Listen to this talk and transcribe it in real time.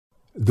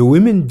The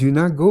women do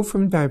not go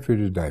from diaper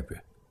to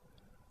diaper.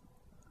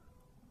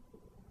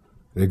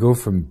 They go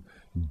from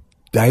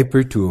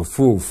diaper to a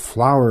full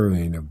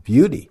flowering of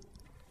beauty.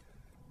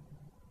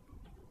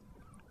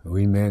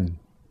 We men,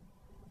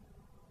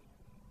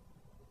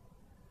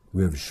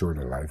 we have a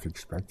shorter life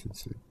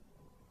expectancy.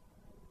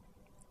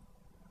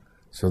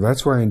 So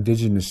that's why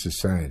indigenous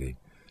society,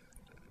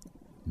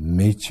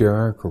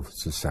 matriarchal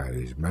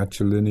societies,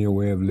 matrilineal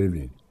way of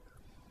living,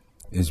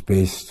 is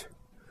based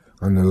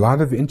on a lot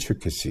of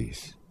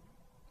intricacies.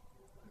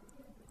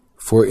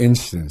 For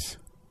instance,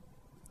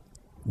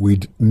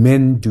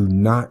 men do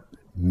not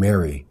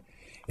marry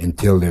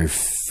until their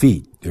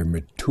feet, their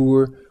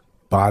mature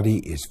body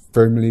is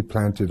firmly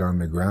planted on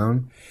the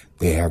ground.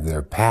 They have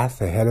their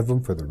path ahead of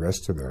them for the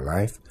rest of their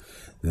life.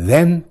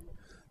 Then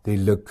they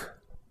look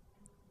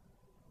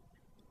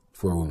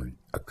for a woman.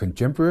 A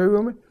contemporary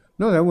woman?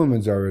 No, that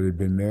woman's already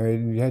been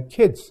married and had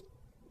kids.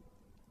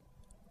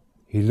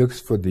 He looks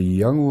for the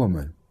young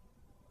woman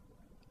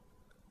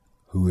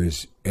who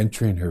is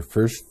entering her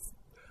first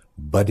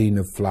budding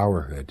of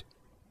flowerhood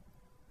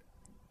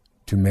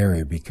to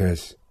marry,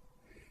 because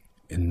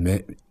in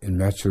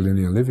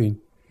matrilineal living,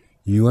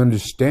 you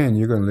understand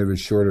you're going to live a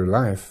shorter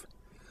life.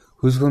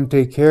 Who's going to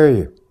take care of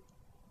you?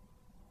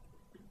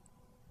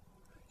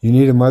 You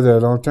need a mother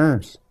at all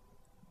times.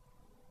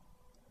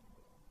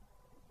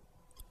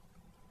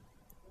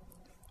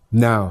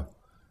 Now,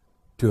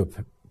 to a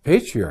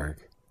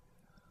patriarch,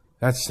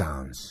 that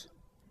sounds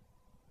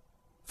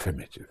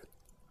primitive.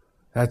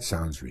 That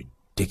sounds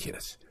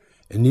ridiculous.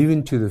 And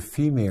even to the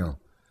female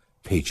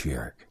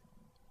patriarch,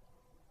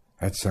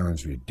 that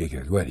sounds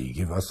ridiculous. What, do you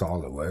give us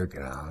all the work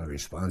and all the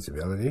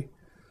responsibility?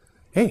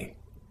 Hey,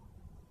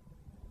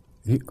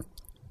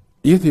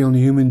 you're the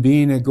only human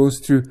being that goes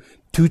through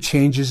 2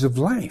 changes of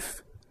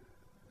life.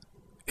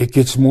 It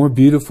gets more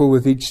beautiful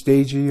with each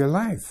stage of your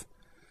life.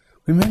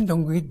 We men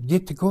don't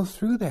get to go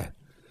through that.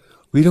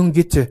 We don't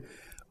get to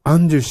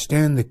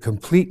understand the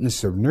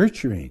completeness of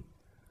nurturing.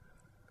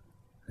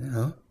 You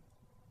know,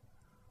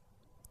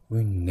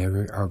 we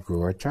never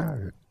outgrow our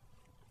childhood.